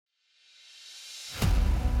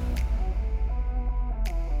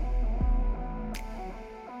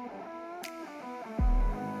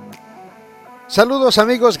Saludos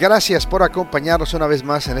amigos, gracias por acompañarnos una vez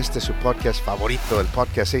más en su podcast favorito, el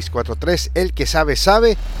podcast 643, el que sabe,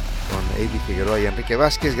 con Avi Figueroa y Enrique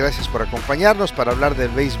Vázquez. Gracias por acompañarnos para hablar del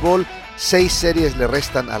béisbol. 6 series le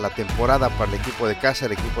restan a la temporada para el equipo de casa,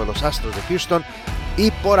 el equipo de los Astros de Houston.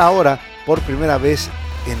 Y por ahora, por primera vez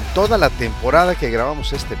en toda la temporada que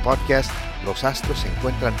grabamos este podcast, los Astros se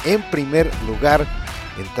encuentran en primer lugar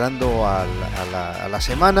entrando a la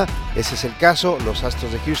semana. Ese es el caso, los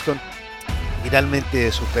Astros de Houston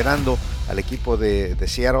finalmente superando al equipo de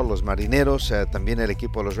Seattle, los Marineros, también el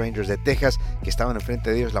equipo de los Rangers de Texas, que estaban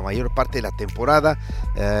enfrente de ellos la mayor parte de la temporada.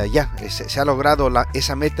 Se ha logrado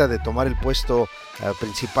esa meta de tomar el puesto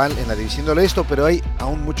principal en la división del oeste, pero hay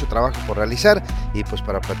aún mucho trabajo por realizar, y pues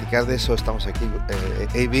para platicar de eso estamos aquí.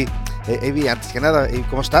 Avi, antes que nada,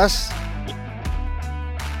 ¿cómo estás?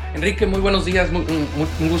 Enrique, muy buenos días,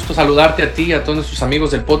 un gusto saludarte a ti y a todos nuestros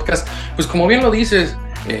amigos del podcast. Pues como bien lo dices,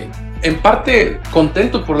 en parte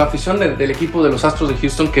contento por la afición del equipo de los Astros de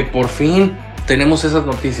Houston, que por fin tenemos esas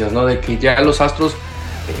noticias, ¿no? De que ya los Astros,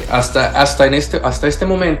 hasta este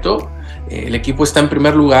momento, el equipo está en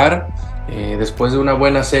primer lugar, después de una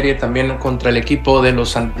buena serie también contra el equipo de los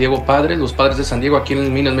San Diego Padres, los Padres de San Diego, aquí en el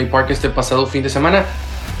Minute Maid Park este pasado fin de semana.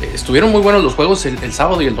 Estuvieron muy buenos los juegos el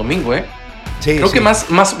sábado y el domingo, Sí, creo sí. que más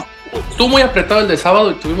estuvo muy apretado el de sábado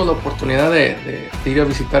y tuvimos la oportunidad de ir a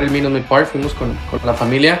visitar el Minute Maid Park, fuimos con la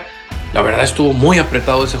familia. La verdad estuvo muy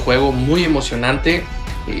apretado ese juego, muy emocionante,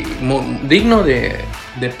 y digno de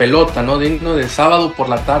pelota, ¿no? Digno de sábado por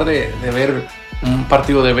la tarde de ver un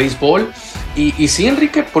partido de béisbol. Y sí,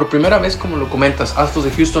 Enrique, por primera vez, como lo comentas, Astros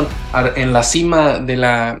de Houston en la cima de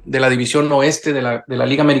la división oeste de la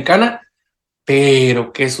Liga Americana.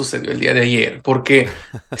 Pero, ¿qué sucedió el día de ayer? Porque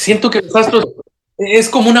siento que los Astros es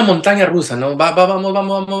como una montaña rusa, ¿no?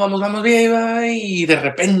 Vamos, bien, y de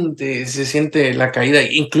repente se siente la caída.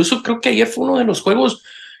 Incluso creo que ayer fue uno de los juegos,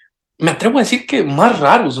 me atrevo a decir que más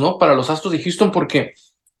raros, ¿no? Para los Astros de Houston, porque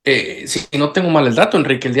si no tengo mal el dato,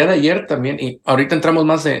 Enrique, el día de ayer también, y ahorita entramos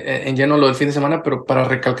más en lleno lo del fin de semana, pero para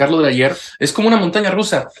recalcar lo de ayer, es como una montaña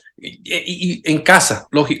rusa. Y en casa,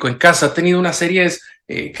 lógico, en casa ha tenido unas series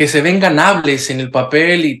que se ven ganables en el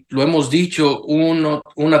papel, y lo hemos dicho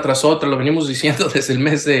una tras otra, lo venimos diciendo desde el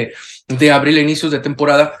mes de abril, inicios de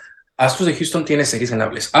temporada. Astros de Houston tiene series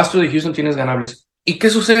ganables, Astros de Houston tiene ganables. ¿Y qué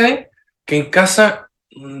sucede? Que en casa,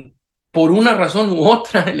 por una razón u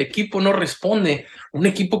otra, el equipo no responde. Un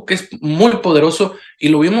equipo que es muy poderoso, y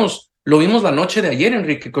lo vimos la noche de ayer,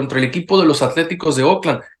 Enrique, contra el equipo de los Atléticos de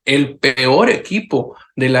Oakland, el peor equipo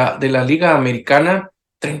de la Liga Americana.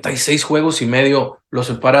 36 juegos y medio lo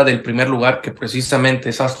separa del primer lugar, que precisamente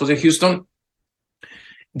es Astros de Houston.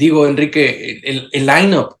 Digo, Enrique, el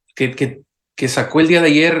lineup que sacó el día de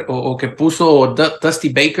ayer, o que puso Dusty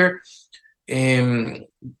Baker,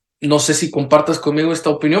 no sé si compartas conmigo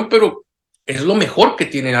esta opinión, pero es lo mejor que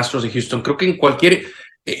tiene Astros de Houston. Creo que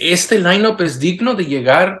este lineup es digno de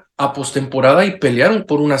llegar a postemporada y pelear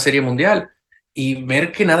por una serie mundial. Y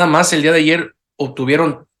ver que nada más el día de ayer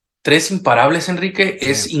obtuvieron 3 imparables, Enrique,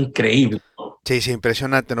 sí, es increíble. Sí,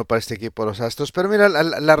 impresionante, ¿no? Para este equipo de los Astros. Pero mira,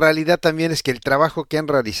 la realidad también es que el trabajo que han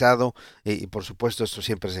realizado, y por supuesto esto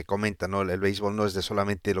siempre se comenta, ¿no? El béisbol no es de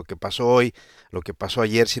solamente lo que pasó hoy, lo que pasó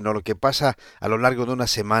ayer, sino lo que pasa a lo largo de una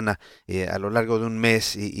semana, a lo largo de un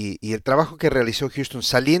mes, y el trabajo que realizó Houston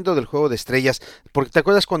saliendo del juego de estrellas. Porque te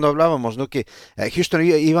acuerdas cuando hablábamos, ¿no? Que Houston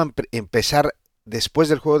iba a empezar después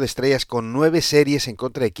del juego de estrellas con 9 series en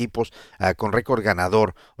contra de equipos con récord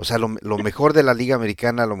ganador. O sea, lo mejor de la Liga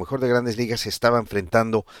Americana, lo mejor de Grandes Ligas se estaba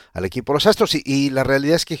enfrentando al equipo de los Astros, y la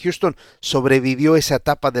realidad es que Houston sobrevivió esa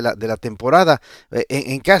etapa de la temporada.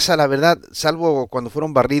 En casa, la verdad, salvo cuando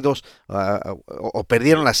fueron barridos o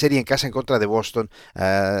perdieron la serie en casa en contra de Boston,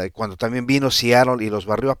 cuando también vino Seattle y los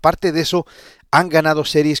barrió. Aparte de eso, han ganado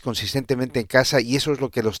series consistentemente en casa, y eso es lo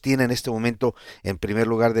que los tiene en este momento en primer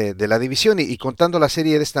lugar de la división. Y contando la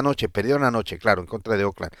serie de esta noche, perdieron anoche, claro, en contra de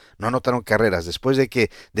Oakland, no anotaron carreras, después de que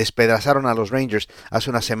despedazaron a los Rangers hace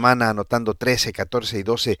una semana, anotando 13, 14 y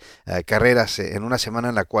 12 carreras en una semana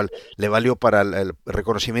en la cual le valió para el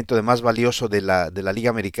reconocimiento de más valioso de la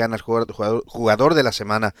Liga Americana, el jugador de la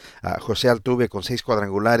semana, a José Altuve, con 6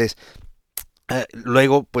 cuadrangulares.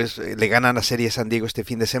 Luego pues le ganan a serie San Diego este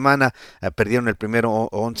fin de semana, perdieron el primero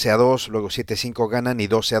 11-2, luego 7-5 ganan y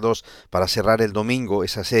 12-2 para cerrar el domingo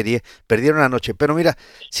esa serie. Perdieron anoche, pero mira,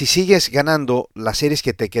 si sigues ganando las series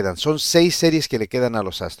que te quedan, son 6 series que le quedan a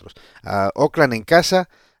los Astros. Oakland en casa,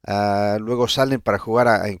 luego salen para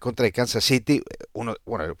jugar en contra de Kansas City, bueno,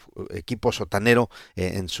 equipo sotanero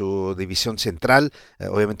en su división central,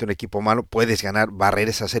 obviamente un equipo malo, puedes ganar, barrer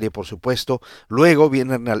esa serie por supuesto, luego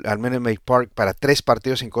vienen al Minute Maid Park para 3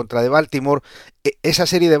 partidos en contra de Baltimore, esa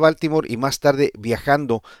serie de Baltimore y más tarde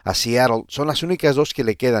viajando a Seattle, son las únicas dos que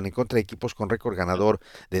le quedan en contra de equipos con récord ganador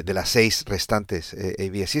de las 6 restantes,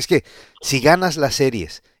 AB. Así es que si ganas las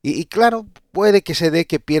series, y claro, puede que se dé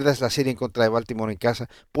que pierdas la serie en contra de Baltimore en casa,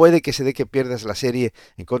 puede que se dé que pierdas la serie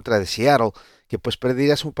en contra de Seattle, que pues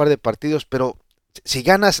perderías un par de partidos, pero si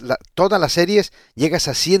ganas todas las series, llegas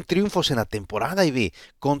a 100 triunfos en la temporada, y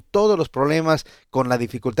con todos los problemas, con la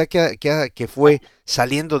dificultad que fue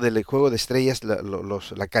saliendo del juego de estrellas,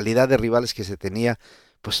 la calidad de rivales que se tenía,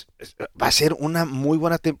 pues va a ser una muy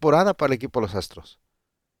buena temporada para el equipo de los Astros.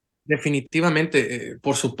 Definitivamente,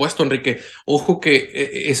 por supuesto, Enrique. Ojo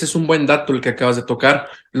que ese es un buen dato el que acabas de tocar,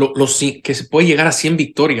 que se puede llegar a 100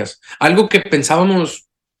 victorias. Algo que pensábamos,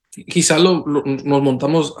 quizá nos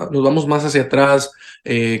vamos más hacia atrás.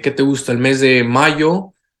 ¿Qué te gusta? El mes de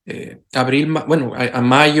mayo, abril, bueno, a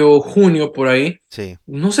mayo, junio, por ahí. Sí.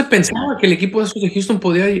 No se pensaba que el equipo de Astros de Houston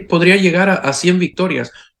podría llegar a 100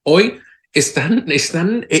 victorias. Hoy está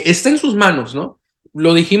en sus manos, ¿no?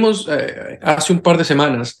 Lo dijimos hace un par de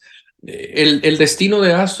semanas. El destino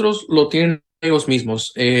de Astros lo tienen ellos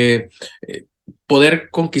mismos. Poder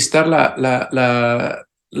conquistar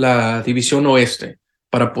la división oeste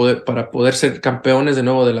para poder ser campeones de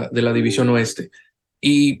nuevo de la división oeste.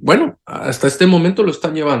 Y bueno, hasta este momento lo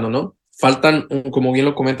están llevando, ¿no? Faltan, como bien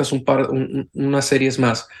lo comentas, unas series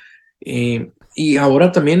más. Y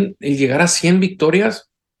ahora también el llegar a 100 victorias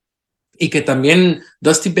y que también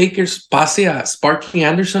Dusty Baker pase a Sparky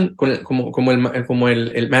Anderson como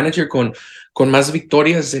el manager con más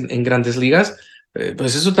victorias en grandes ligas,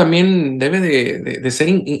 pues eso también debe de ser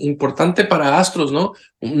importante para Astros, ¿no?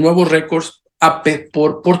 Nuevos récords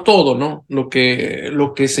por todo, ¿no? Lo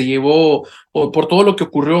que se llevó, o por todo lo que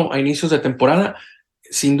ocurrió a inicios de temporada.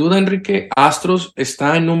 Sin duda, Enrique, Astros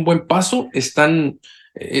está en un buen paso,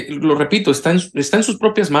 lo repito, está en sus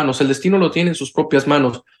propias manos, el destino lo tiene en sus propias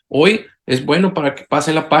manos. Hoy es bueno para que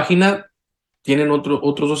pasen la página, tienen otros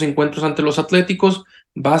dos encuentros ante los Atléticos,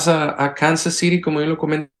 vas a Kansas City, como bien lo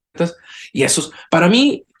comentas, y esos, para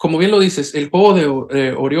mí, como bien lo dices, el juego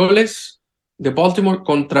de Orioles de Baltimore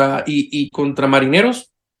y contra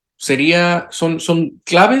Marineros son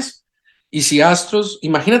claves, y si Astros,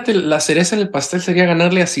 imagínate la cereza en el pastel sería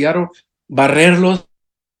ganarle a Seattle, barrerlos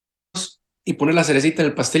y poner la cerecita en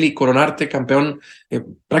el pastel y coronarte campeón.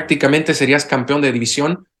 Prácticamente serías campeón de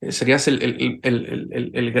división, serías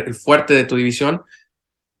el fuerte de tu división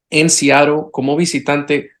en Seattle como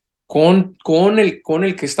visitante con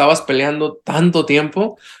el que estabas peleando tanto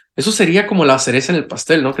tiempo. Eso sería como la cereza en el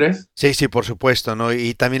pastel, ¿no crees? Sí, sí, por supuesto, ¿no?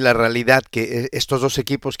 Y también la realidad que estos dos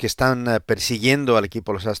equipos que están persiguiendo al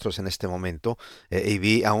equipo de los Astros en este momento,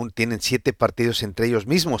 AB, aún tienen 7 partidos entre ellos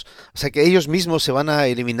mismos. O sea que ellos mismos se van a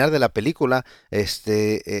eliminar de la película.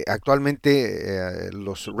 Actualmente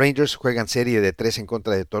los Rangers juegan serie de 3 en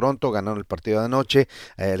contra de Toronto, ganaron el partido de anoche.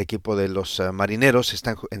 El equipo de los Marineros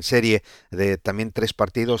están en serie de también 3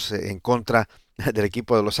 partidos en contra del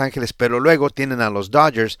equipo de Los Ángeles, pero luego tienen a los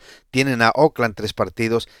Dodgers, tienen a Oakland 3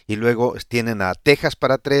 partidos y luego tienen a Texas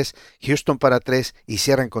para 3, Houston para 3 y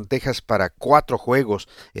cierran con Texas para 4 juegos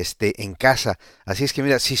en casa. Así es que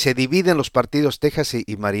mira, si se dividen los partidos Texas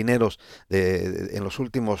y Marineros en los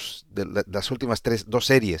últimos, las últimas dos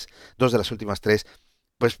series, dos de las últimas tres,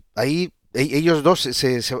 pues ahí ellos dos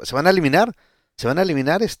se van a eliminar. Se van a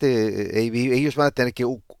eliminar, ellos van a tener que,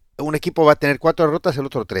 un equipo va a tener 4 derrotas, el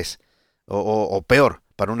otro 3 o peor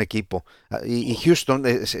para un equipo. Y Houston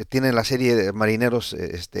tiene la serie de Marineros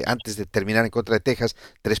antes de terminar en contra de Texas,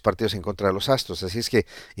 3 partidos en contra de los Astros. Así es que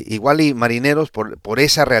igual y Marineros, por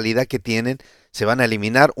esa realidad que tienen, se van a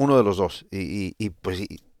eliminar uno de los dos. Pues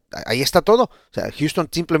ahí está todo. O sea, Houston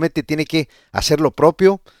simplemente tiene que hacer lo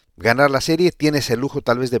propio, ganar la serie. Tienes el lujo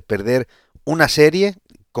tal vez de perder una serie,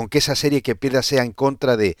 con que esa serie que pierdas sea en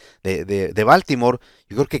contra de Baltimore,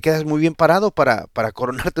 yo creo que quedas muy bien parado para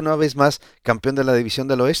coronarte una vez más campeón de la división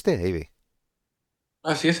del oeste, Abe.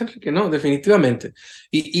 Así es, Enrique, no, definitivamente.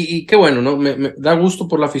 Y qué bueno, ¿no? Me da gusto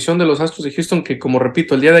por la afición de los Astros de Houston, que como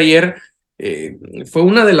repito, el día de ayer fue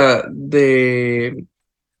una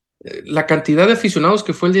la cantidad de aficionados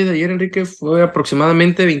que fue el día de ayer, Enrique, fue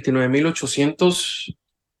aproximadamente 29,800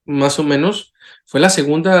 más o menos. Fue la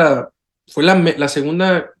segunda, la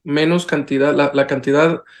segunda menos cantidad, la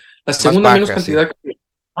Más segunda menos baja, sí. cantidad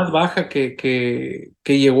más baja que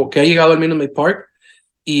ha llegado al Minute Maid Park.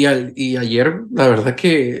 Y ayer, la verdad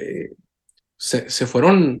que se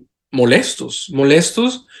fueron. molestos,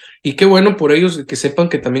 molestos, y qué bueno por ellos que sepan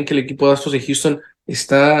que también que el equipo de Astros de Houston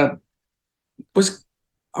está, pues,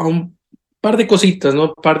 a un par de cositas,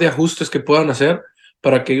 ¿no? Un par de ajustes que puedan hacer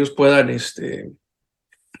para que ellos puedan,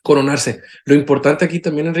 coronarse. Lo importante aquí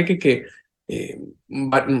también, Enrique, que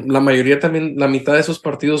la mayoría también, la mitad de esos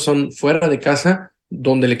partidos son fuera de casa,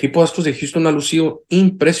 donde el equipo de Astros de Houston ha lucido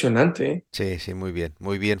impresionante, ¿eh? Sí, sí, muy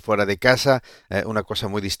bien, fuera de casa, una cosa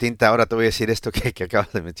muy distinta. Ahora te voy a decir esto que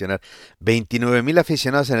acabas de mencionar. 29,000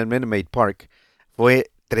 aficionados en el Minute Maid Park. Fue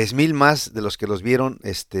 3,000 más de los que los vieron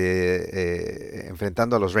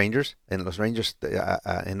enfrentando a los Rangers. En los Rangers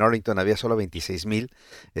en Arlington había solo 26,000.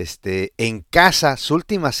 En casa, su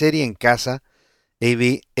última serie en casa,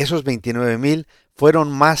 AB, esos 29,000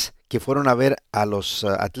 fueron más que fueron a ver a los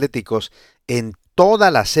Atléticos en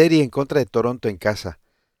toda la serie en contra de Toronto en casa.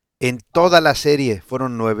 En toda la serie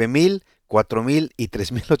fueron 9,000, 4,000 y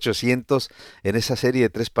 3,800 en esa serie de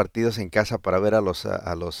tres partidos en casa para ver a los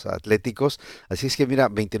Atléticos. Así es que mira,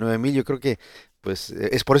 29,000 yo creo que pues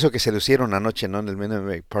es por eso que se lucieron anoche, ¿no? En el Minute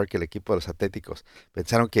Maid Park el equipo de los Atléticos.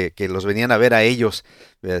 Pensaron que los venían a ver a ellos.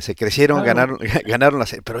 Se crecieron, Claro. ganaron, ganaron la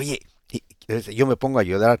serie. Pero oye, yo me pongo a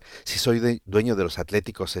ayudar si soy dueño de los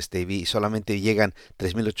Atléticos, y solamente llegan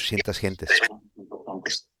 3,800 gentes.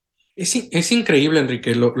 Es increíble,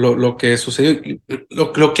 Enrique, lo que sucedió,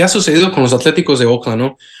 lo que ha sucedido con los Atléticos de Oakland,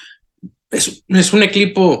 ¿no? Es un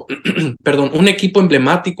equipo, perdón, un equipo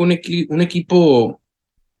emblemático, un equipo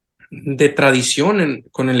de tradición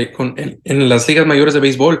en las ligas mayores de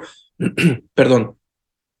béisbol, perdón.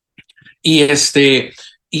 Y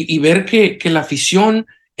y ver que la afición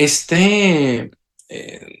esté,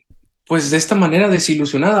 pues de esta manera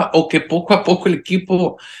desilusionada, o que poco a poco el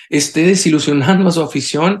equipo esté desilusionando a su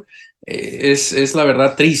afición, es la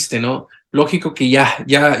verdad triste, ¿no? Lógico que ya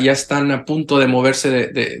están a punto de moverse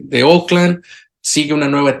de Oakland, sigue una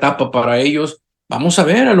nueva etapa para ellos. Vamos a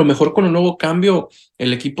ver, a lo mejor con un nuevo cambio,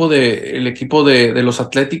 el equipo de los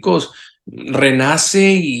Atléticos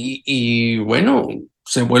renace y bueno,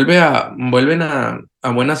 vuelven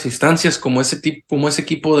a buenas instancias como ese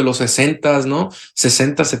equipo de los 60, ¿no?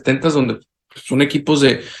 60, 70, donde son equipos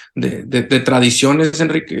de tradiciones,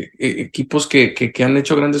 Enrique, equipos que han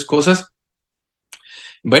hecho grandes cosas.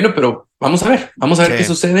 Bueno, pero vamos a ver qué Sí.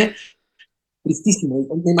 sucede. Tristísimo.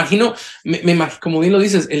 Como bien lo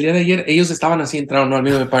dices, el día de ayer ellos estaban así, entraron, ¿no? Al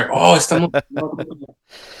medio de parque. Oh, estamos. No,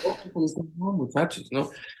 muchachos, ¿no?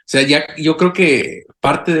 O sea, ya yo creo que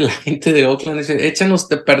parte de la gente de Oakland dice, échanos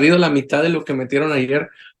de perdido la mitad de lo que metieron ayer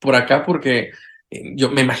por acá, porque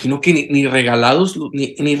yo me imagino que ni regalados,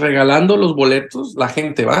 ni regalando los boletos, la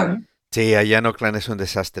gente va, ¿eh? Sí, allá en Oakland es un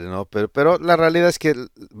desastre, ¿no? Pero la realidad es que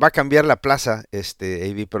va a cambiar la plaza,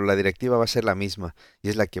 AB, pero la directiva va a ser la misma. Y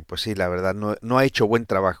es la que, pues sí, la verdad, no ha hecho buen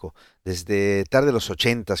trabajo. Desde tarde los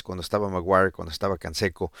ochentas, cuando estaba Maguire, cuando estaba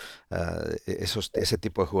Canseco, ese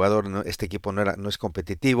tipo de jugador, ¿no? Este equipo no es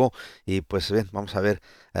competitivo. Y pues bien, vamos a ver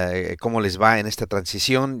cómo les va en esta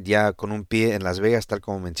transición, ya con un pie en Las Vegas, tal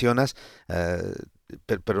como mencionas.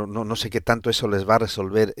 Pero no sé qué tanto eso les va a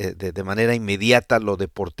resolver de manera inmediata lo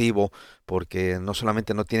deportivo, porque no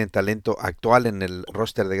solamente no tienen talento actual en el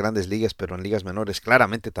roster de grandes ligas, pero en ligas menores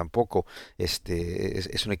claramente tampoco. Es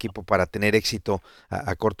un equipo para tener éxito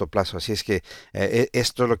a corto plazo. Así es que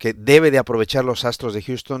esto es lo que debe de aprovechar los Astros de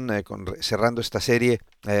Houston, cerrando esta serie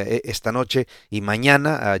esta noche y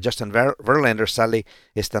mañana. Justin Verlander sale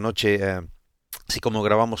esta noche. Así como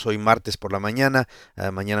grabamos hoy martes por la mañana,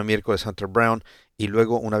 mañana miércoles Hunter Brown y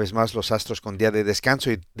luego una vez más los Astros con día de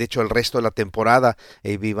descanso y de hecho el resto de la temporada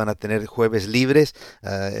van a tener jueves libres.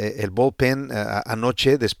 El bullpen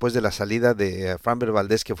anoche después de la salida de Framber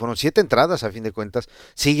Valdez, que fueron 7 entradas a fin de cuentas,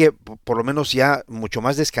 sigue por lo menos ya mucho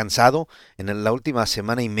más descansado en la última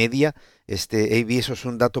semana y media. AB, eso es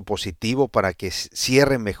un dato positivo para que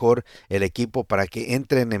cierre mejor el equipo, para que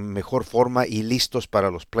entren en mejor forma y listos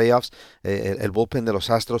para los playoffs, el bullpen de los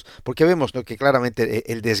Astros, porque vemos, ¿no?, que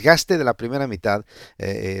claramente el desgaste de la primera mitad,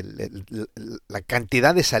 la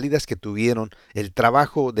cantidad de salidas que tuvieron, el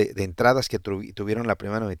trabajo de entradas que tuvieron la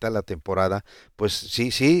primera mitad de la temporada, pues sí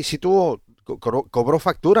cobró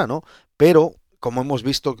factura, ¿no? Pero como hemos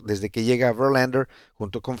visto desde que llega Verlander,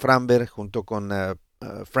 junto con Framber, junto con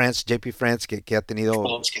JP France, que ha tenido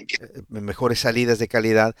mejores salidas de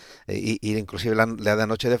calidad, y inclusive la de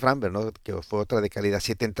anoche de Framber, ¿no?, que fue otra de calidad,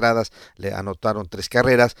 7 entradas, le anotaron 3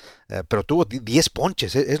 carreras, pero tuvo 10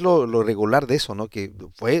 ponches, es lo regular de eso, ¿no?, que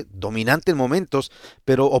fue dominante en momentos,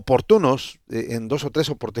 pero oportunos, en dos o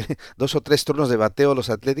tres turnos de bateo los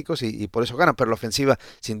Atléticos y por eso ganan, pero la ofensiva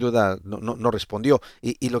sin duda no respondió.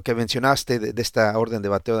 Y lo que mencionaste de esta orden de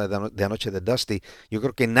bateo de anoche de Dusty, yo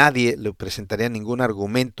creo que nadie le presentaría ningún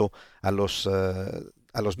argumento a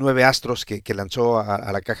a los nueve Astros que lanzó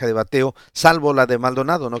a la caja de bateo, salvo la de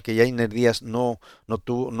Maldonado, ¿no? Que Yainer Díaz no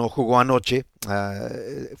jugó anoche,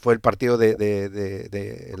 fue el partido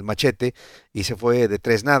el machete y se fue de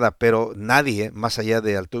tres nada, pero nadie, más allá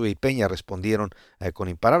de Altuve y Peña, respondieron con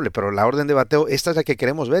imparable. Pero la orden de bateo, esta es la que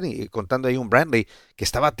queremos ver, y contando ahí un Brantley que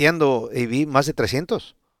está bateando AB más de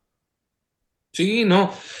 300. Sí,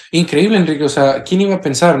 no, increíble, Enrique. O sea, ¿quién iba a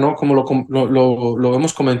pensar, no? Como lo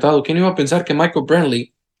hemos comentado, ¿quién iba a pensar que Michael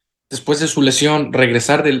Brantley, después de su lesión,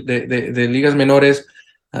 regresar de ligas menores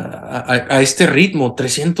a este ritmo,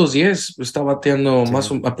 310, está bateando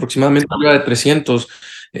Sí, aproximadamente arriba de 300.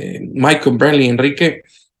 Michael Brantley, Enrique,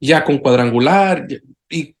 ya con cuadrangular,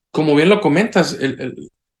 y como bien lo comentas,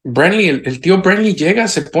 Brantley, el tío Brantley llega,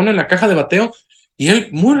 se pone en la caja de bateo y él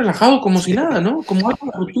muy relajado, como si sí, nada, ¿no? Como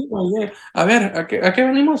algo rutino, a ver, ¿a qué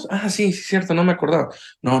venimos? Ah, sí, sí, cierto, no me acordaba.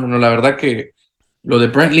 No, la verdad que lo de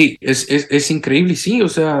Brantley es increíble, y sí, o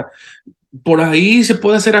sea, por ahí se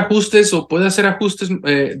puede hacer ajustes o puede hacer ajustes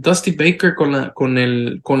Dusty Baker con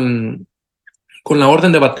la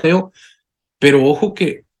orden de bateo, pero ojo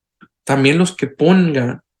que también los que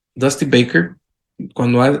ponga Dusty Baker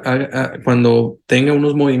cuando tenga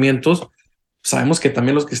unos movimientos, sabemos que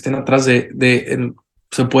también los que estén atrás se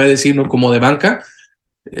puede decir, ¿no? Como de banca,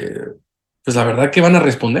 eh, pues la verdad que van a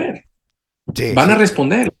responder. sí, Van a sí.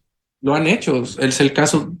 responder, lo han hecho. Es el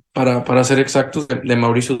caso, para ser exactos, de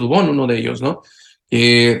Mauricio Dubón, uno de ellos, ¿no?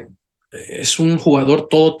 Es un jugador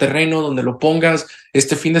todoterreno donde lo pongas.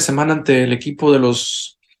 Este fin de semana ante el equipo de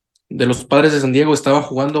los Padres de San Diego estaba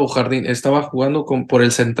jugando por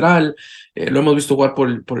el central, lo hemos visto jugar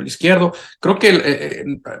por el izquierdo. Creo que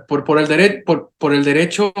por el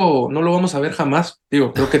derecho no lo vamos a ver jamás.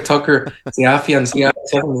 Digo, creo que Tucker se ha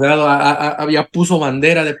afianzado, había puso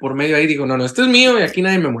bandera de por medio ahí. Digo, no, este es mío y aquí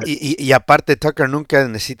nadie me mueve. Y aparte Tucker nunca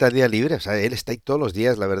necesita día libre, o sea, él está ahí todos los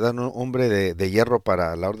días, la verdad, un hombre de hierro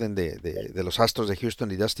para la orden de los Astros de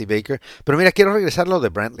Houston y Dusty Baker. Pero mira, quiero regresar a lo de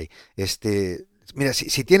Brantley. Mira,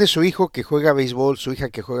 si tiene su hijo que juega béisbol, su hija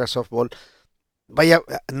que juega softball, vaya,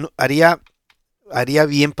 haría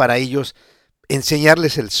bien para ellos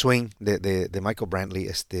enseñarles el swing de Michael Brantley,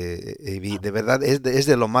 AB. De verdad es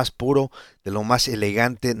de lo más puro, de lo más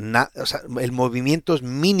elegante, o sea, el movimiento es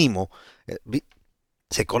mínimo.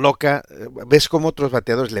 Se coloca, ves cómo otros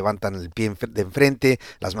bateadores levantan el pie de enfrente,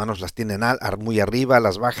 las manos las tienen muy arriba,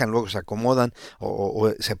 las bajan, luego se acomodan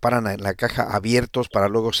o se paran en la caja abiertos para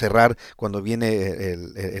luego cerrar cuando viene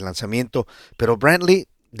el lanzamiento. Pero Brantley,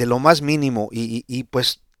 de lo más mínimo,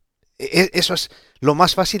 pues eso es lo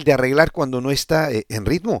más fácil de arreglar cuando no está en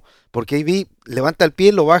ritmo, porque ahí levanta el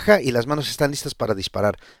pie, lo baja y las manos están listas para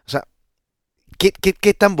disparar. O sea,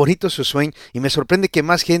 qué tan bonito es su swing, y me sorprende que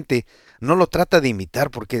más gente no lo trata de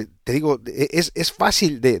imitar, porque te digo, es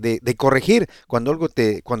fácil de corregir cuando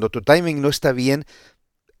cuando tu timing no está bien,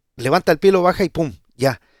 levanta el pie, lo baja y pum,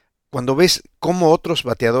 ya. Cuando ves cómo otros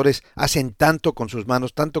bateadores hacen tanto con sus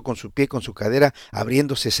manos, tanto con su pie, con su cadera,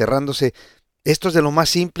 abriéndose, cerrándose, esto es de lo más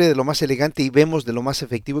simple, de lo más elegante, y vemos de lo más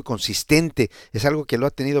efectivo y consistente. Es algo que lo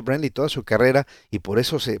ha tenido Brantley toda su carrera, y por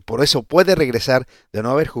eso puede regresar de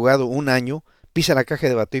no haber jugado un año, pisa la caja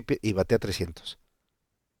de bateo y batea 300.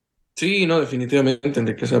 Sí, no, definitivamente,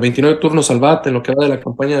 Enrique. O sea, 29 turnos al bate en lo que va de la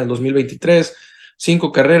campaña del 2023,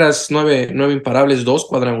 5 carreras, nueve imparables, 2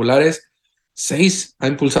 cuadrangulares, ha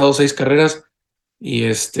impulsado 6 carreras y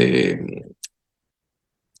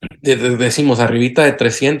decimos, arribita de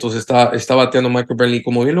 300 está bateando Michael Brantley.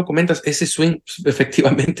 Como bien lo comentas, ese swing pues,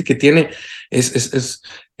 efectivamente que tiene es, es, es,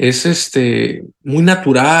 muy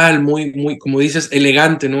natural, como dices,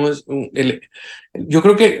 elegante, ¿no? Yo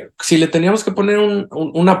creo que si le teníamos que poner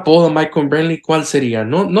un apodo a Michael Brantley, ¿cuál sería?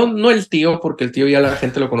 No el tío, porque el tío ya la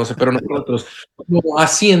gente lo conoce, pero nosotros, como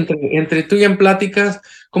así entre tú y en pláticas,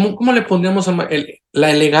 ¿cómo le pondríamos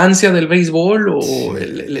la elegancia del béisbol o Sí,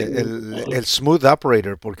 el smooth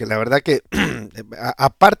operator, porque la verdad que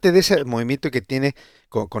aparte de ese movimiento que tiene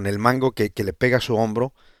con el mango que le pega a su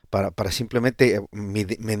hombro, para simplemente,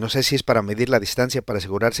 no sé si es para medir la distancia, para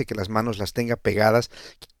asegurarse que las manos las tenga pegadas,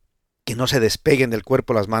 que no se despeguen del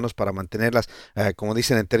cuerpo las manos para mantenerlas, como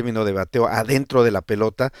dicen en término de bateo, adentro de la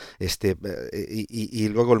pelota, y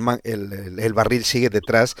luego el barril sigue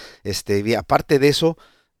detrás, y aparte de eso,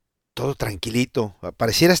 todo tranquilito.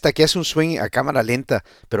 Pareciera hasta que hace un swing a cámara lenta,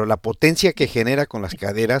 pero la potencia que genera con las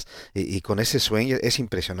caderas y con ese swing es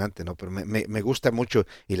impresionante, ¿no? Pero me gusta mucho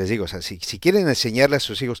y les digo, o sea, si quieren enseñarle a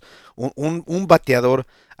sus hijos un bateador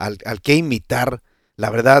al que imitar, la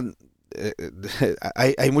verdad, eh,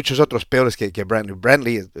 hay muchos otros peores que Brantley.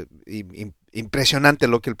 Brantley es impresionante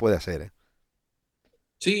lo que él puede hacer, ¿eh?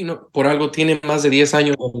 Sí, no, por algo tiene más de 10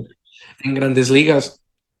 años en grandes ligas.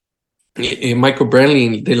 Michael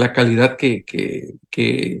Brantley, de la calidad que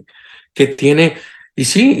tiene. Y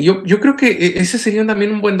sí, yo creo que ese sería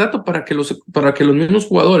también un buen dato para que los mismos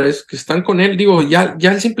jugadores que están con él, digo, ya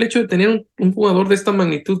el simple hecho de tener un jugador de esta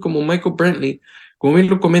magnitud como Michael Brantley, como bien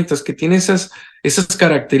lo comentas, que tiene esas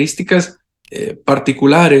características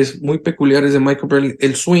particulares, muy peculiares de Michael Brantley,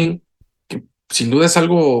 el swing, que sin duda es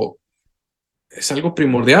algo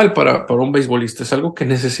primordial para un beisbolista, es algo que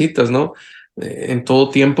necesitas, ¿no? En todo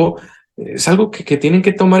tiempo, es algo que tienen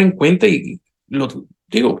que tomar en cuenta y lo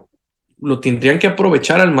digo, lo tendrían que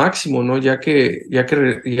aprovechar al máximo, ¿no? Ya que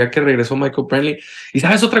regresó Michael Brantley. Y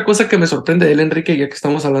sabes otra cosa que me sorprende de él, Enrique, ya que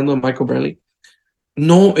estamos hablando de Michael Brantley,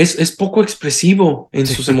 no, es poco expresivo en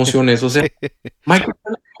Sí, sus emociones, o sea, sí. Michael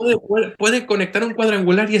Brantley puede conectar un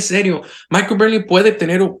cuadrangular y es serio. Michael Brantley puede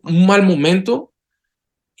tener un mal momento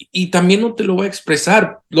y también no te lo va a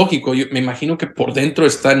expresar. Lógico, yo me imagino que por dentro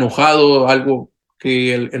está enojado, algo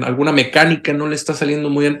que en alguna mecánica no le está saliendo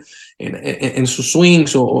muy bien en sus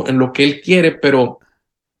swings o en lo que él quiere, pero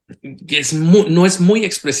no es muy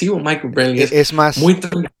expresivo Michael Brantley, es Es más, muy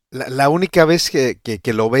la única vez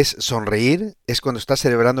que lo ves sonreír es cuando está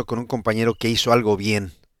celebrando con un compañero que hizo algo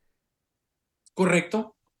bien.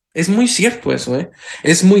 correcto. Es muy cierto eso, ¿eh?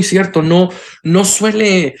 Es muy cierto. No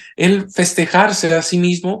suele él festejarse a sí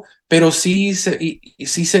mismo, pero sí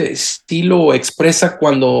lo expresa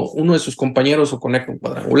cuando uno de sus compañeros o conecta un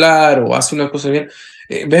cuadrangular o hace una cosa bien.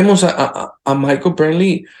 Vemos a Michael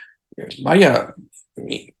Brantley, vaya,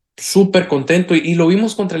 súper contento y lo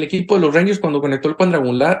vimos contra el equipo de los Rangers cuando conectó el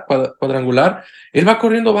cuadrangular. Él va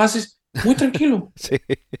corriendo bases muy tranquilo, Sí,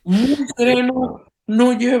 muy sereno,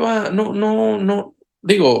 no,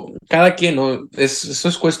 digo, cada quien, ¿no? Eso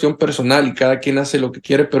es cuestión personal y cada quien hace lo que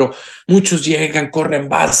quiere, pero muchos llegan, corren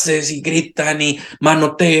bases y gritan y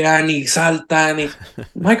manotean y saltan y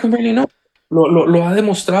Michael Brantley no, lo ha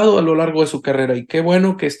demostrado a lo largo de su carrera y qué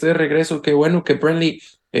bueno que esté de regreso, qué bueno que Brantley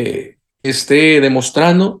esté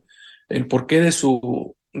demostrando el porqué de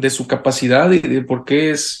su capacidad y de por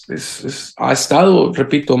qué ha estado,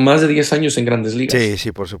 repito, más de 10 años en grandes sí, ligas.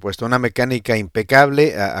 sí, por supuesto. Una mecánica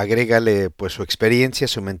impecable, agrégale pues su experiencia,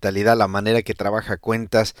 su mentalidad, la manera que trabaja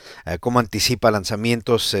cuentas, cómo anticipa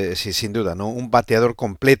lanzamientos, sí, sin duda, ¿no? Un bateador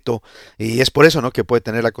completo y es por eso, ¿no? Que puede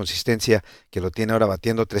tener la consistencia que lo tiene ahora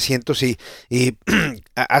batiendo 300 y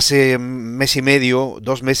hace mes y medio,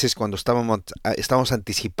 2 meses cuando estábamos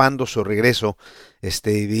anticipando su regreso,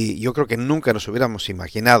 y yo creo que nunca nos hubiéramos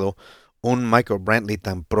imaginado un Michael Brantley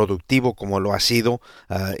tan productivo como lo ha sido.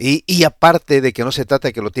 Y aparte de que no se trata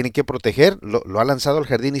de que lo tienen que proteger, lo ha lanzado al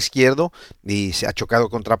jardín izquierdo y se ha chocado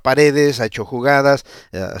contra paredes, ha hecho jugadas,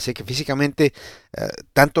 así que físicamente,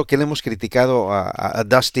 tanto que le hemos criticado a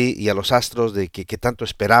Dusty y a los Astros de que tanto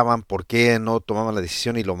esperaban, por qué no tomaban la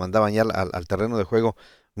decisión y lo mandaban ya al terreno de juego,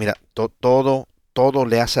 mira, todo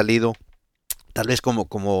le ha salido. Tal vez como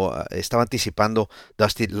estaba anticipando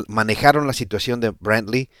Dusty, manejaron la situación de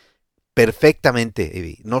Brantley perfectamente,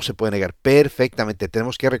 Evi, no se puede negar, perfectamente.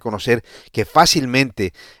 Tenemos que reconocer que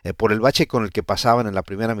fácilmente, por el bache con el que pasaban en la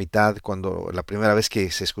primera mitad, cuando la primera vez que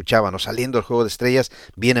se escuchaban o saliendo el juego de estrellas,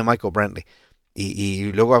 viene Michael Brantley. Y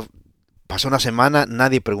luego pasó una semana,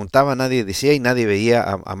 nadie preguntaba, nadie decía y nadie veía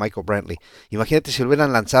a Michael Brantley. Imagínate si lo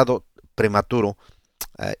hubieran lanzado prematuro,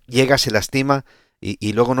 llega, se lastima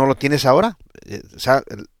y luego no lo tienes ahora. O sea,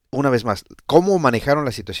 una vez más, cómo manejaron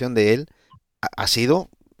la situación de él ha sido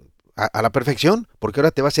a la perfección, porque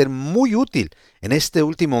ahora te va a ser muy útil en este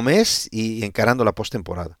último mes y encarando la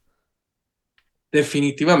postemporada.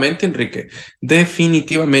 Definitivamente, Enrique,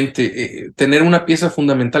 definitivamente. Tener una pieza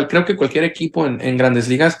fundamental. Creo que cualquier equipo en grandes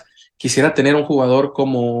ligas quisiera tener un jugador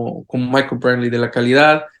como Michael Brantley, de la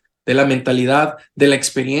calidad, de la mentalidad, de la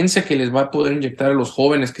experiencia que les va a poder inyectar a los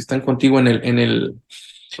jóvenes que están contigo en el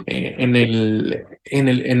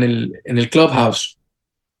clubhouse.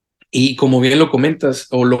 Y como bien lo comentas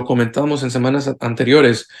o lo comentamos en semanas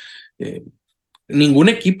anteriores, eh, ningún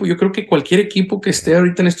equipo, yo creo que cualquier equipo que esté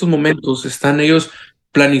ahorita en estos momentos, están ellos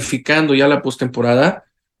planificando ya la postemporada,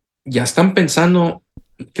 ya están pensando,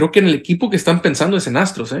 creo que en el equipo que están pensando es en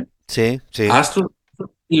Astros, ¿eh? Sí, sí, Astros,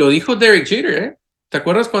 y lo dijo Derek Jeter, ¿eh? ¿Te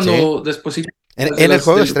acuerdas sí. cuando después En el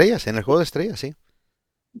juego de estrellas, en el juego de estrellas, sí.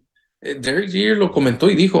 Derek Jeter lo comentó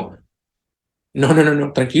y dijo, No, no, no,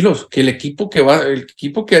 no, tranquilos, que el equipo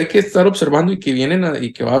que hay que estar observando y que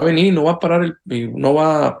y que va a venir y no va a parar, y no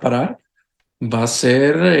va a parar, va a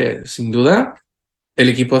ser sin duda el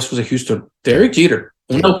equipo de Astros de Houston. Sí, Derek Jeter,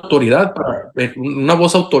 sí. una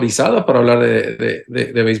voz autorizada para hablar de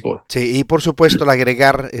béisbol. Sí, y por supuesto, el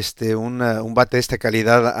agregar un bate de esta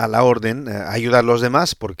calidad a la orden ayuda a los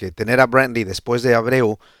demás, porque tener a Brantley después de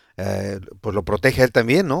Abreu, pues lo protege a él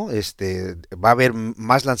también, ¿no? Va a haber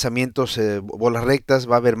más lanzamientos, bolas rectas,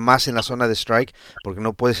 va a haber más en la zona de strike, porque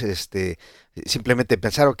no puedes simplemente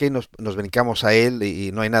pensar, ok, nos brincamos a él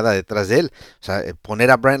y no hay nada detrás de él. O sea,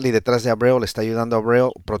 poner a Brantley detrás de Abreu le está ayudando a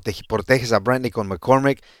Abreu, proteges a Brantley con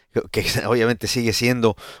McCormick, que obviamente sigue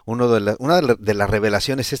siendo una de las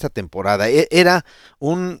revelaciones esta temporada. Era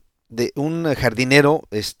un jardinero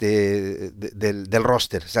del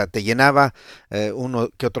roster, o sea, te llenaba uno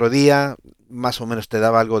que otro día, más o menos te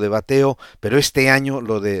daba algo de bateo, pero este año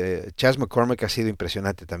lo de Chas McCormick ha sido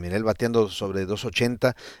impresionante también, él bateando sobre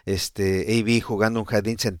 280, AB jugando un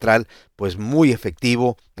jardín central, pues muy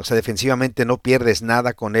efectivo, o sea, defensivamente no pierdes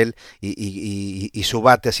nada con él y su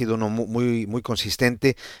bate ha sido uno muy, muy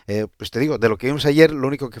consistente. Pues te digo, de lo que vimos ayer, lo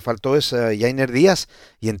único que faltó es Yainer Díaz,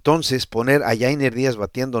 y entonces poner a Yainer Díaz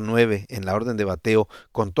batiendo 9 en la orden de bateo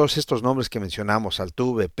con todos estos nombres que mencionamos,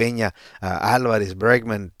 Altuve, Peña, Álvarez,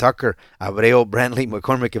 Bregman, Tucker, Abreu, Brantley,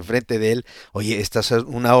 McCormick enfrente de él. Oye, esta es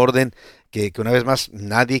una orden que una vez más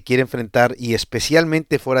nadie quiere enfrentar, y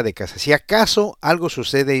especialmente fuera de casa. Si acaso algo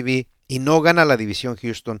sucede, AB, y no gana la división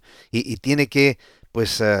Houston y tiene que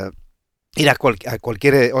pues ir a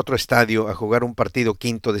cualquier otro estadio a jugar un partido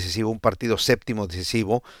quinto decisivo, un partido séptimo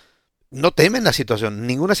decisivo, no temen la situación.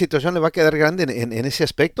 Ninguna situación le va a quedar grande en ese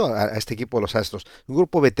aspecto a este equipo de los Astros. Un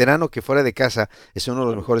grupo veterano que fuera de casa es uno de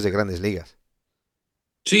los mejores de grandes ligas.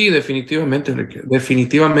 Sí, definitivamente, Enrique,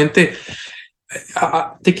 definitivamente.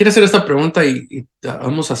 Te quiero hacer esta pregunta y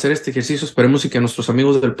vamos a hacer este ejercicio. Esperemos y que nuestros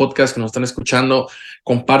amigos del podcast que nos están escuchando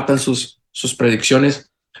compartan sus predicciones.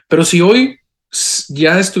 Pero si hoy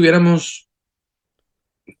ya estuviéramos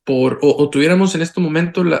o tuviéramos en este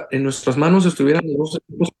momento en nuestras manos, estuviéramos dos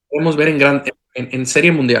equipos que podemos ver en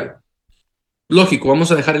serie mundial. Lógico,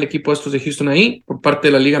 vamos a dejar el equipo estos de Houston ahí por parte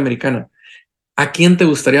de la Liga Americana. ¿A quién te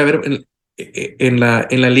gustaría ver en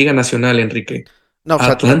la Liga Nacional, Enrique? No,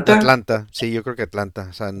 pues ¿Atlanta? Atlanta, sí, yo creo que Atlanta.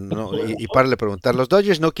 O sea, no, y para le preguntar, los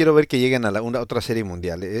Dodgers no quiero ver que lleguen a una otra serie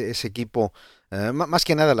mundial. Ese equipo, más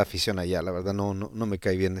que nada la afición allá, la verdad no me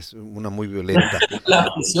cae bien, es una muy violenta. La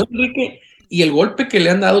afición, Enrique, y el golpe que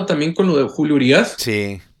le han dado también con lo de Julio Urias.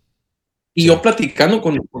 Sí, Y yo sí. platicando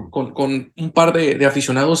con un par de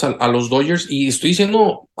aficionados a los Dodgers, y estoy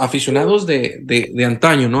diciendo aficionados de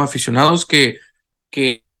antaño, ¿no? Aficionados que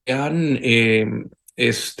han,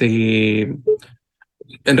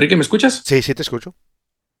 Enrique, ¿me escuchas? Sí, sí te escucho.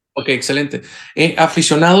 Ok, excelente.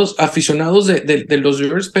 Aficionados de los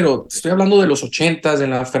Dodgers, pero estoy hablando de los ochentas, de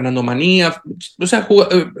la Fernando Manía, o sea,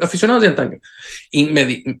 aficionados de antaño. Y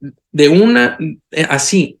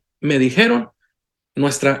así, me dijeron,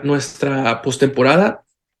 nuestra postemporada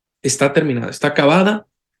está terminada, está acabada.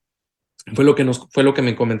 Fue lo que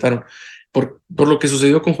me comentaron. Por lo que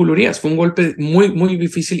sucedió con Julio Urias. Fue un golpe muy, muy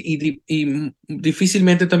difícil y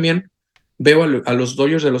difícilmente también veo a los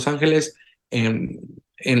Dodgers de Los Ángeles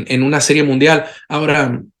en una serie mundial.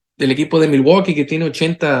 Ahora, el equipo de Milwaukee que tiene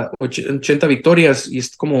 80 victorias y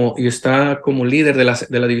está como líder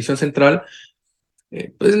de la división central,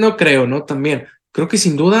 pues no creo, ¿no? También creo que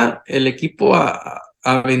sin duda el equipo a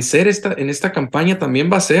vencer en esta campaña también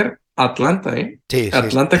va a ser Atlanta, ¿eh? Sí, sí.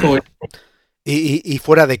 Atlanta como... Y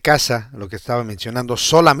fuera de casa, lo que estaba mencionando,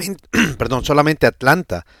 solamente, perdón, solamente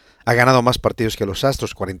Atlanta ha ganado más partidos que los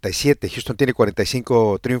Astros, 47. Houston tiene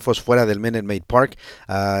 45 triunfos fuera del Minute Maid Park.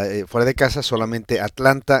 Fuera de casa, solamente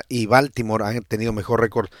Atlanta y Baltimore han tenido mejor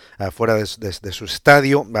récord fuera de su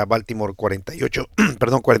estadio. Baltimore 48,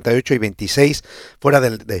 perdón, 48 y 26 fuera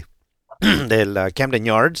del Camden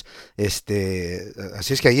Yards.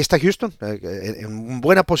 Así es que ahí está Houston, en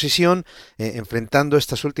buena posición, enfrentando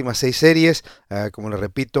estas últimas 6 series. Como les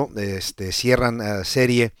repito, cierran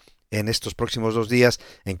serie en estos próximos 2 días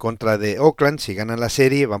en contra de Oakland. Si ganan la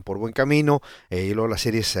serie, van por buen camino. Y luego las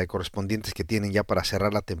series correspondientes que tienen ya para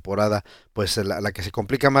cerrar la temporada, pues la que se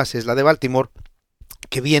complica más es la de Baltimore,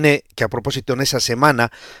 que a propósito en esa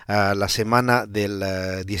semana, la semana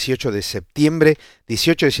del 18 de septiembre,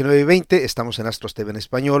 18, 19 y 20, estamos en Astros TV en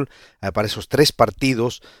español, para esos 3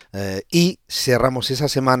 partidos, y cerramos esa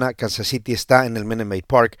semana. Kansas City está en el Minute Maid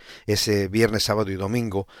Park ese viernes, sábado y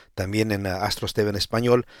domingo, también en Astros TV en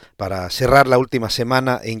español, para cerrar la última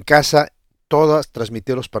semana en casa. Todas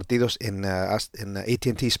transmitió los partidos en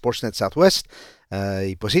AT&T Sportsnet Southwest.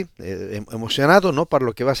 Y pues sí, emocionado, ¿no? Para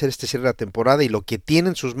lo que va a ser este cierre de la temporada y lo que tiene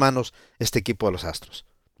en sus manos este equipo de los Astros.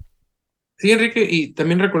 Sí, Enrique, y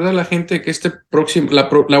también recordar a la gente que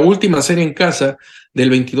la última serie en casa, del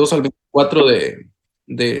 22 al 24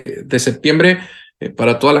 de septiembre,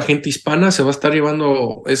 para toda la gente hispana, se va a estar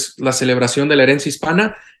llevando, es la celebración de la herencia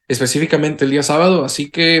hispana, específicamente el día sábado, así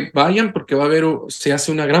que vayan porque va a haber, se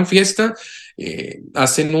hace una gran fiesta,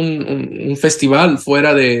 hacen un festival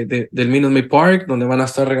fuera del Minute Maid Park, donde van a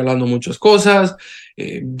estar regalando muchas cosas,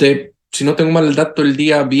 si no tengo mal el dato, el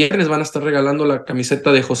día viernes van a estar regalando la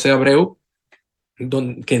camiseta de José Abreu,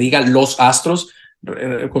 que diga los Astros,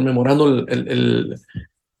 conmemorando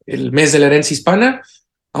el mes de la herencia hispana.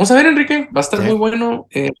 Vamos a ver, Enrique, va a estar Sí. muy bueno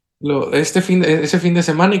ese fin de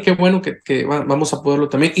semana y qué bueno que vamos a poderlo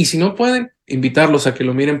también. Y si no pueden, invitarlos a que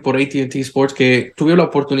lo miren por AT&T Sports, que tuve la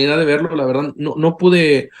oportunidad de verlo. La verdad, no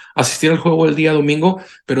pude asistir al juego el día domingo,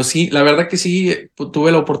 pero sí, la verdad que sí,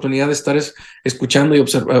 tuve la oportunidad de estar escuchando y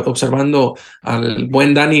observando al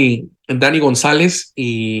buen Dani González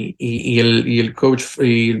y el coach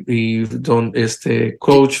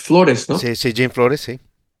coach Flores, ¿no? Sí, sí, Jim Flores, sí.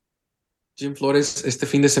 Jim Flores este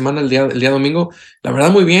fin de semana, el día domingo. La verdad,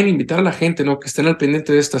 muy bien, invitar a la gente, ¿no? Que estén al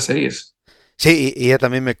pendiente de estas series. Sí, y ella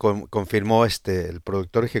también me confirmó el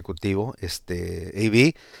productor ejecutivo,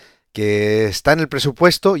 AB, que está en el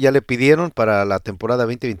presupuesto, ya le pidieron para la temporada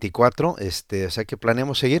 2024, o sea que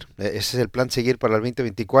planeamos seguir, ese es el plan, seguir para el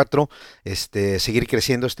 2024, seguir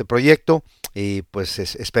creciendo este proyecto y pues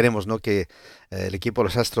esperemos, ¿no? Que el equipo de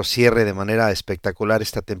los Astros cierre de manera espectacular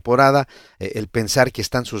esta temporada, el pensar que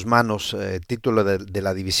está en sus manos el título de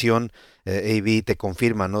la división, AB te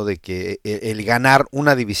confirma, ¿no? De que el ganar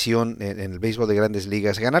una división en el béisbol de Grandes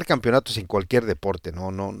Ligas, ganar campeonatos en cualquier deporte,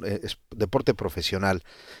 no es deporte profesional,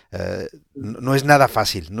 no es nada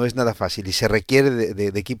fácil, no es nada fácil y se requiere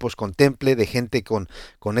de equipos con temple, de gente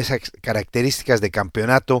con esas características de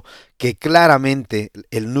campeonato que claramente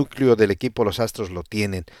el núcleo del equipo los Astros lo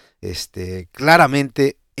tienen.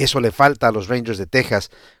 Claramente eso le falta a los Rangers de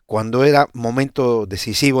Texas. Cuando era momento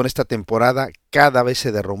decisivo en esta temporada, cada vez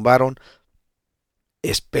se derrumbaron.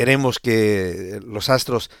 Esperemos que los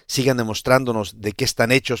Astros sigan demostrándonos de qué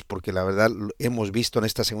están hechos, porque la verdad lo hemos visto en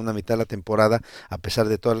esta segunda mitad de la temporada, a pesar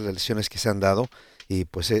de todas las lesiones que se han dado, y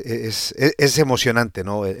pues es emocionante,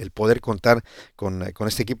 ¿no? El poder contar con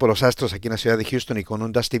este equipo de los Astros aquí en la ciudad de Houston y con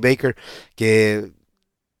un Dusty Baker que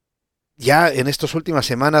ya en estas últimas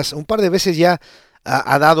semanas, un par de veces ya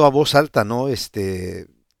ha dado a voz alta, ¿no?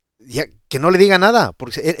 Ya, que no le diga nada,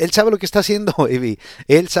 porque él sabe lo que está haciendo, Evi.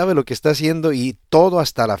 Él sabe lo que está haciendo y todo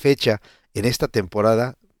hasta la fecha en esta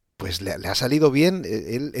temporada, pues le ha salido bien.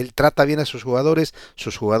 Él trata bien a sus jugadores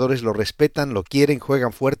lo respetan, lo quieren,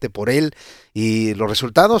 juegan fuerte por él y los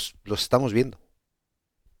resultados los estamos viendo.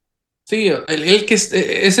 Sí,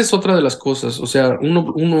 esa es otra de las cosas. O sea,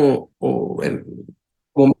 como,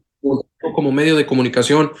 como medio de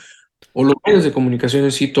comunicación, o los medios de comunicación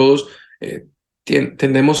en sí, todos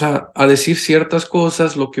tendemos a decir ciertas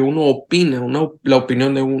cosas, lo que uno opina, la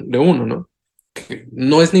opinión de uno, ¿no? Que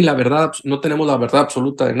no es ni la verdad, no tenemos la verdad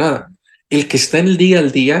absoluta de nada. El que está en el día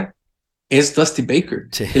al día es Dusty Baker.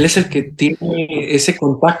 Sí, Él es el que tiene ese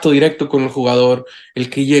contacto directo con el jugador, el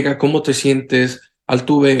que llega, ¿cómo te sientes?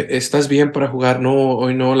 Altuve, ¿estás bien para jugar? No,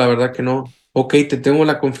 hoy no, la verdad que no. Ok, te tengo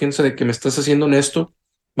la confianza de que me estás haciendo honesto,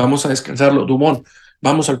 vamos a descansarlo. Dumont,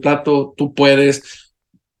 vamos al plato, tú puedes.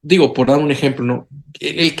 Digo, por dar un ejemplo, ¿no?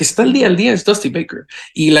 El que está al día es Dusty Baker.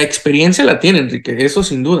 Y la experiencia la tiene, Enrique, eso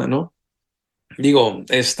sin duda, ¿no? Digo,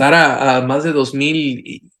 estar a más de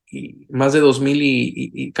 2000 más de 2000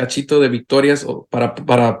 y cachito de victorias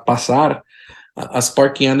para pasar a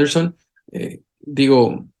Sparky Anderson,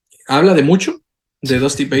 digo, habla de mucho de sí.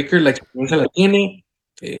 Dusty Baker, la experiencia la tiene,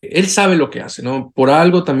 él sabe lo que hace, ¿no? Por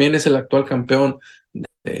algo también es el actual campeón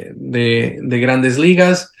de Grandes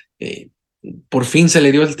Ligas, por fin se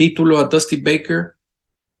le dio el título a Dusty Baker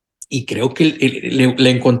y creo que le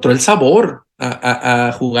encontró el sabor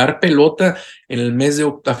a jugar pelota en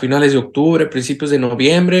el a finales de octubre, principios de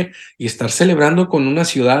noviembre y estar celebrando con una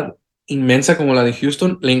ciudad inmensa como la de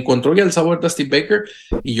Houston. Le encontró ya el sabor a Dusty Baker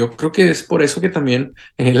y yo creo que es por eso que también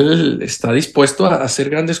él está dispuesto a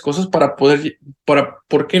hacer grandes cosas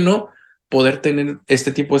 ¿por qué no? Poder tener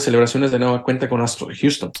este tipo de celebraciones de nueva cuenta con Astros de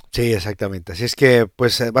Houston. Sí, exactamente. Así es que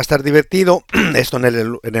pues va a estar divertido esto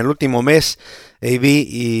en el último mes, AB,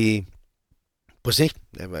 y pues sí,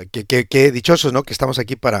 Qué dichosos, ¿no? Que estamos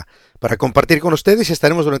aquí para compartir con ustedes y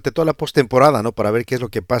estaremos durante toda la postemporada, ¿no? Para ver qué es lo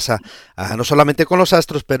que pasa, no solamente con los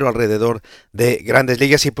Astros, pero alrededor de Grandes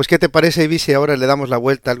Ligas. Y pues, ¿qué te parece, Ivy, si ahora le damos la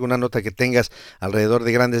vuelta a alguna nota que tengas alrededor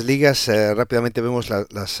de Grandes Ligas? Rápidamente vemos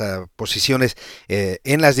las posiciones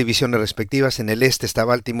en las divisiones respectivas. En el este está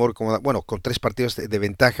Baltimore, como, bueno, con 3 partidos de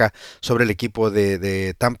ventaja sobre el equipo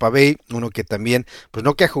de Tampa Bay, uno que también, pues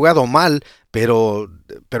no que ha jugado mal, pero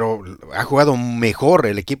ha jugado mejor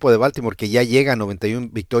el equipo de Baltimore, que ya llega a 91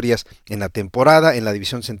 victorias en la temporada. En la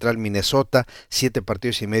división central, Minnesota, 7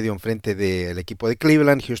 partidos y medio enfrente del equipo de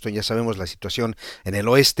Cleveland. Houston, ya sabemos la situación en el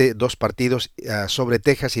oeste, 2 partidos sobre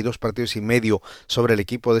Texas y 2 partidos y medio sobre el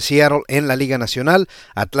equipo de Seattle. En la Liga Nacional,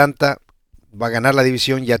 Atlanta va a ganar la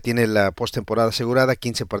división, ya tiene la postemporada asegurada,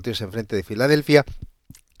 15 partidos enfrente de Filadelfia.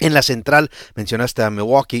 En la central mencionaste a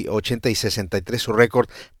Milwaukee, 80-63 su récord,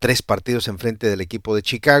 3 partidos enfrente del equipo de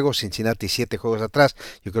Chicago, Cincinnati 7 juegos atrás.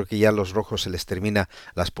 Yo creo que ya a los rojos se les termina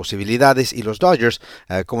las posibilidades, y los Dodgers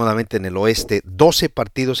cómodamente en el oeste, 12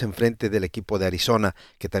 partidos enfrente del equipo de Arizona,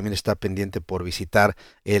 que también está pendiente por visitar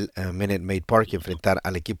el Minute Maid Park y enfrentar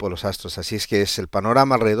al equipo de los Astros. Así es que es el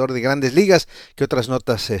panorama alrededor de Grandes Ligas. ¿Qué otras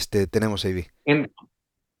notas tenemos, Avi? En-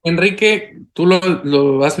 Enrique, tú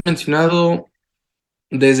lo has mencionado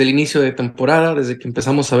desde el inicio de temporada, desde que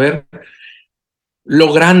empezamos a ver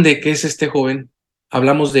lo grande que es este joven.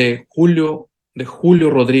 Hablamos de Julio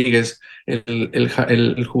Rodríguez,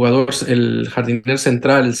 el jugador, el jardinero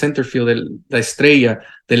central, el centerfield, la estrella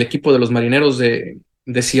del equipo de los Marineros de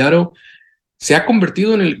Seattle. Se ha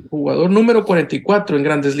convertido en el jugador número 44 en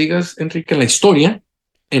Grandes Ligas, Enrique, en la historia,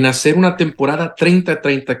 en hacer una temporada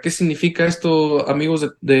 30-30. ¿Qué significa esto,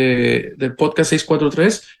 amigos del podcast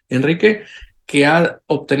 643? Enrique, que ha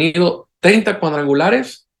obtenido 30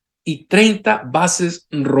 cuadrangulares y 30 bases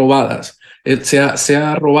robadas. Se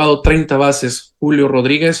ha robado 30 bases Julio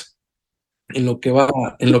Rodríguez en lo que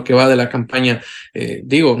va de la campaña.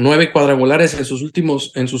 Digo, 9 cuadrangulares en sus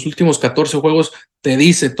últimos 14 juegos te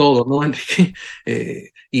dice todo, ¿no, Enrique?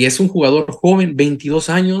 Y es un jugador joven, 22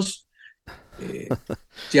 años. eh,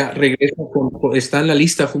 ya regresa, está en la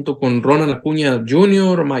lista junto con Ronald Acuña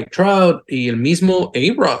Jr., Mike Trout y el mismo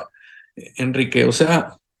A-Rod, Enrique. O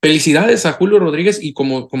sea, felicidades a Julio Rodríguez, y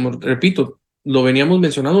como repito, lo venías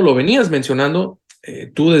mencionando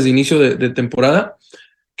tú desde inicio de temporada,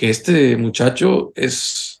 que este muchacho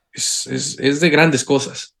es de grandes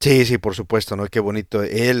cosas. Sí, sí, por supuesto, ¿no? Qué bonito.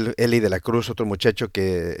 Eli de la Cruz, otro muchacho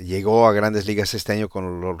que llegó a Grandes Ligas este año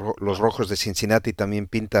con los Rojos de Cincinnati, también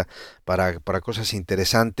pinta para cosas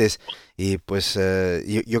interesantes. Y pues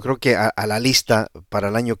yo creo que a la lista para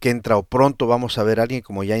el año que entra o pronto vamos a ver a alguien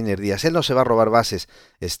como Yainer Díaz. Él no se va a robar bases,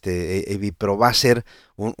 Evi, pero va a ser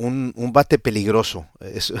un bate peligroso.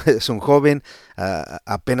 Es un joven,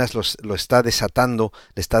 apenas lo está desatando,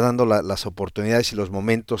 le está dando las oportunidades y los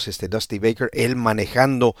momentos, Dusty Baker, él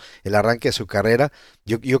manejando el arranque de su carrera.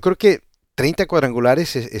 Yo creo que 30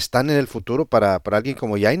 cuadrangulares están en el futuro para alguien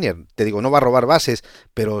como Yainer. Te digo, no va a robar bases,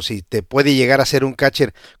 pero si te puede llegar a ser un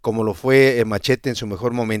catcher como lo fue Machete en su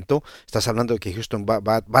mejor momento, estás hablando de que Houston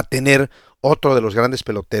va a tener otro de los grandes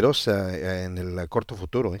peloteros en el corto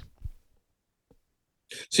futuro.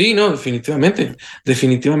 Sí, no, definitivamente,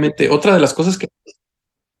 definitivamente. Otra de las cosas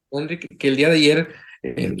Enrique, que el día de ayer,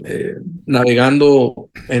 navegando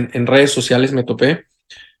en redes sociales, me topé.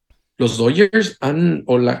 Los Dodgers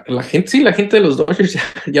o la gente, sí, la gente de los Dodgers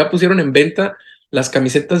ya pusieron en venta las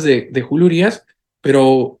camisetas de Julio Urias,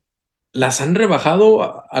 pero las han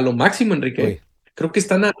rebajado a lo máximo, Uy. Enrique. Creo que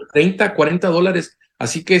están a 30, $40.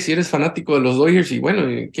 Así que si eres fanático de los Dodgers y bueno,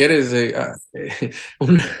 y quieres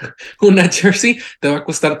una, una jersey, te va a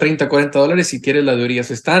costar 30, $40. Si quieres la de Urias,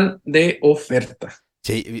 están de oferta.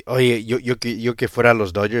 Sí, oye, yo que fuera a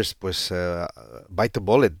los Dodgers, pues bite the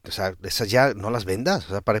bullet, o sea, esas ya no las vendas, o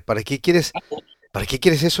sea, para qué quieres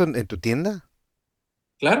eso en tu tienda?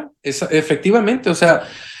 Claro, efectivamente, o sea,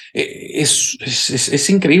 es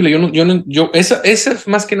increíble. Esa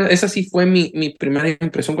más que nada, esa sí fue mi primera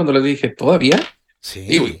impresión cuando les dije, ¿todavía?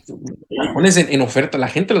 Y Sí, la pones en oferta, la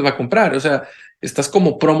gente los va a comprar, o sea, estás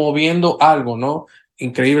como promoviendo algo, ¿no?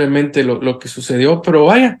 Increíblemente lo que sucedió, pero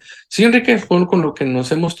vaya, sí, Enrique, fue con lo que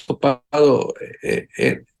nos hemos topado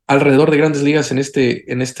alrededor de Grandes Ligas en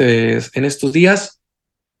estos días.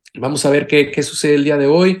 Vamos a ver qué sucede el día de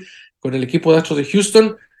hoy con el equipo de Astros de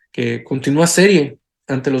Houston, que continúa serie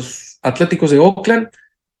ante los Atléticos de Oakland.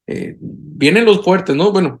 Vienen los fuertes,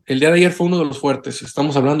 ¿no? Bueno, el día de ayer fue uno de los fuertes.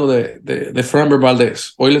 Estamos hablando de Framber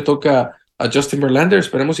Valdez. Hoy le toca a Justin Verlander.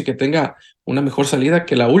 Esperemos y que tenga una mejor salida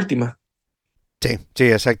que la última. Sí, sí,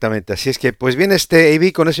 exactamente. Así es que, pues bien,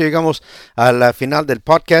 AB, con eso llegamos a la final del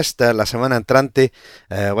podcast. La semana entrante,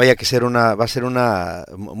 vaya que va a ser una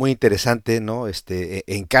muy interesante, ¿no?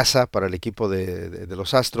 En casa para el equipo de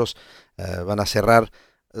los Astros. Van a cerrar,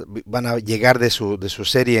 van a llegar de su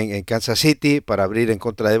serie en Kansas City para abrir en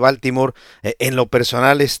contra de Baltimore. En lo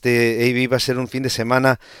personal, AB va a ser un fin de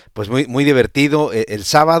semana, pues muy divertido. El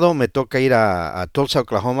sábado me toca ir a Tulsa,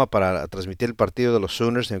 Oklahoma, para transmitir el partido de los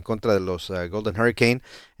Sooners en contra de los Golden Hurricane.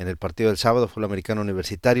 En el partido del sábado fue el americano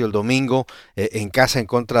universitario. El domingo en casa en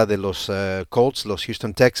contra de los Colts, los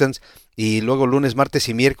Houston Texans. Y luego lunes, martes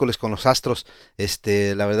y miércoles con los Astros.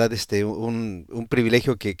 La verdad, un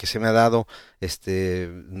privilegio que se me ha dado.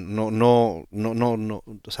 No,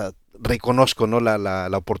 o sea, reconozco, ¿no?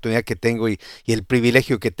 La oportunidad que tengo y el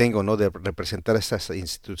privilegio que tengo, ¿no? De representar a estas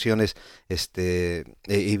instituciones.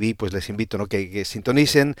 Y pues les invito, ¿no? Que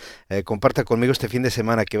sintonicen, compartan conmigo este fin de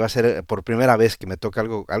semana, que va a ser por primera vez que me toca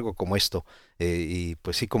algo como esto. Y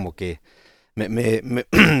pues sí, como que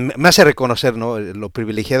me hace reconocer, ¿no? Lo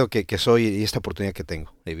privilegiado que soy y esta oportunidad que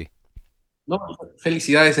tengo, David. No,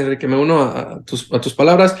 felicidades, Enrique, me uno a tus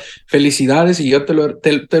palabras, felicidades, y yo te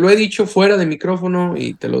lo he dicho fuera de micrófono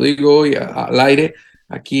y te lo digo hoy al aire,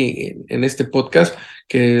 aquí en este podcast,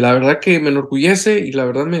 que la verdad que me enorgullece y la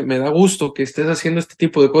verdad me da gusto que estés haciendo este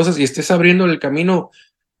tipo de cosas y estés abriendo el camino,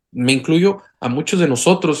 me incluyo a muchos de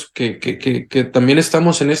nosotros que también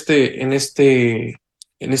estamos en este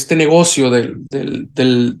negocio de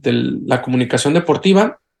la comunicación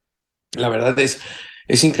deportiva. La verdad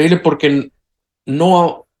es increíble porque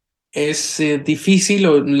no es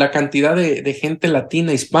difícil la cantidad de gente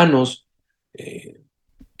latina, hispanos, eh,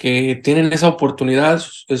 que tienen esa oportunidad.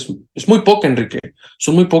 Es muy poca, Enrique.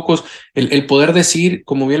 Son muy pocos. El poder decir,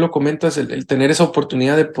 como bien lo comentas, el tener esa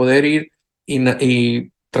oportunidad de poder ir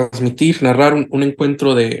y transmitir, narrar un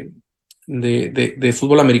encuentro de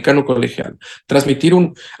fútbol americano colegial, transmitir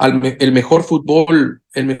el mejor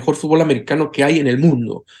fútbol americano que hay en el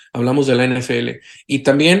mundo. Hablamos de la NFL y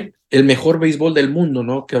también el mejor béisbol del mundo,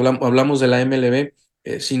 ¿no? Que hablamos de la MLB.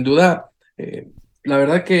 Sin duda, la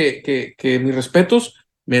verdad que mis respetos.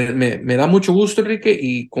 Me da mucho gusto, Enrique,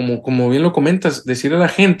 y como bien lo comentas, decirle a la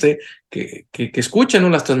gente que escucha, ¿no?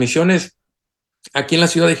 Las transmisiones aquí en la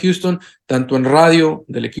ciudad de Houston, tanto en radio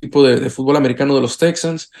del equipo de fútbol americano de los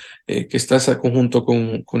Texans, que estás junto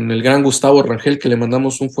con el gran Gustavo Rangel, que le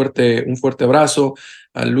mandamos un fuerte abrazo,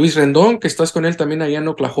 a Luis Rendón, que estás con él también allá en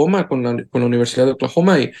Oklahoma, con la Universidad de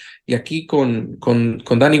Oklahoma, y aquí con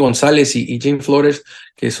Dani González y Jim Flores,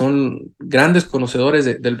 que son grandes conocedores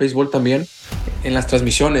del béisbol también, en las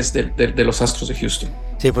transmisiones de los Astros de Houston.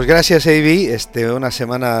 Sí, pues gracias, AB. Una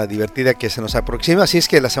semana divertida que se nos aproxima. Así es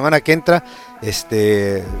que la semana que entra,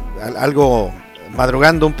 algo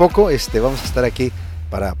madrugando un poco, vamos a estar aquí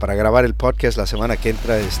para grabar el podcast la semana que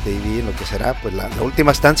entra, y en lo que será pues la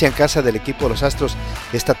última estancia en casa del equipo de los Astros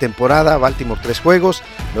esta temporada. Baltimore 3 juegos,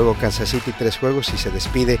 luego Kansas City 3 juegos y se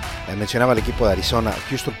despide. Mencionaba el equipo de Arizona.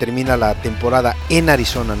 Houston termina la temporada en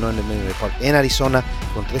Arizona, no en el MLB Park, en Arizona,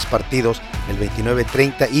 con 3 partidos, el 29,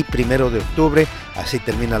 30 y 1 de octubre. Así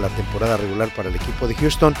termina la temporada regular para el equipo de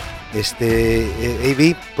Houston.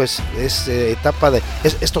 AB, pues es etapa de...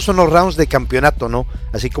 estos son los rounds de campeonato, ¿no?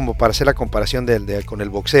 Así como para hacer la comparación con el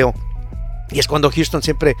boxeo. Y es cuando Houston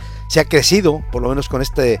siempre se ha crecido, por lo menos con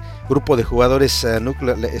este grupo de jugadores,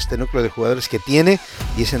 núcleo de jugadores que tiene,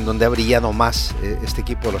 y es en donde ha brillado más este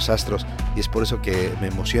equipo de los Astros, y es por eso que me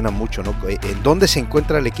emociona mucho, ¿no? En dónde se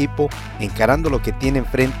encuentra el equipo, encarando lo que tiene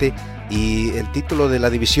enfrente, y el título de la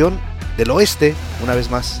división del oeste, una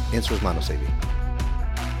vez más, en sus manos, AB.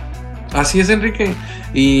 Así es, Enrique,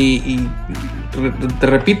 y te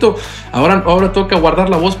repito, ahora toca guardar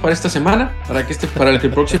la voz para esta semana, para que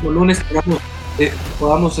el próximo lunes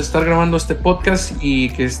podamos estar grabando este podcast y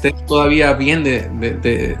que esté todavía bien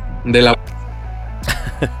de la...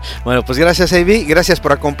 Bueno, pues gracias, AB, gracias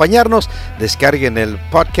por acompañarnos. Descarguen el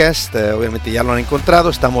podcast, obviamente ya lo han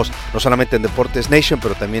encontrado. Estamos no solamente en Deportes Nation,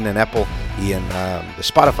 pero también en Apple y en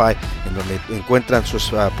Spotify, en donde encuentran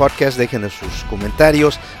sus podcasts. Dejen sus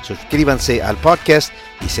comentarios, suscríbanse al podcast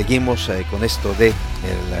y seguimos con esto de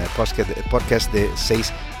el podcast de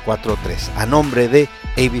 643. A nombre de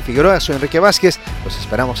AB Figueroa, soy Enrique Vázquez. Los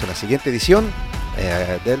esperamos en la siguiente edición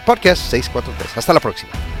del podcast 643. Hasta la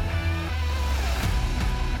próxima.